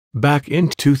Back in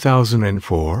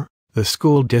 2004, the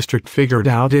school district figured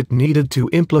out it needed to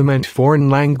implement foreign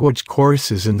language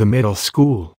courses in the middle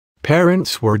school.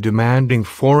 Parents were demanding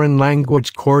foreign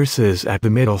language courses at the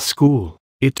middle school.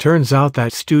 It turns out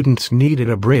that students needed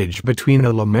a bridge between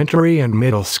elementary and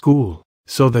middle school,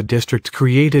 so the district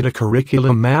created a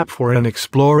curriculum map for an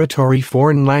exploratory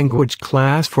foreign language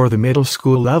class for the middle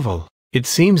school level. It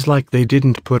seems like they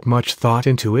didn't put much thought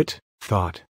into it.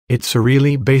 It's a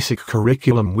really basic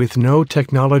curriculum with no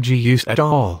technology use at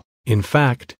all. In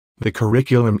fact, the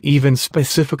curriculum even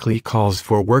specifically calls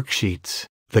for worksheets.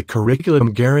 The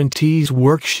curriculum guarantees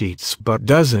worksheets but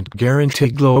doesn't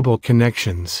guarantee global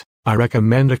connections. I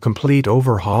recommend a complete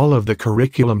overhaul of the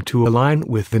curriculum to align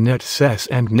with the NETSES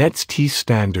and NETST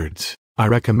standards. I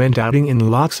recommend adding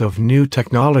in lots of new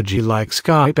technology like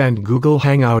Skype and Google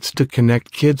Hangouts to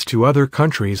connect kids to other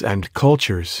countries and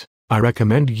cultures. I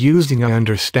recommend using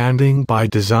understanding by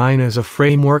design as a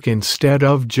framework instead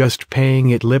of just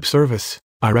paying it lip service.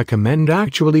 I recommend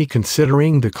actually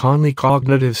considering the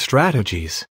cognitive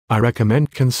strategies. I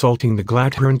recommend consulting the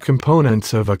Glathern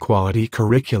components of a quality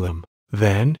curriculum.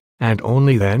 Then, and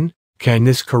only then, can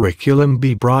this curriculum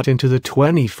be brought into the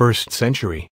 21st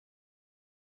century.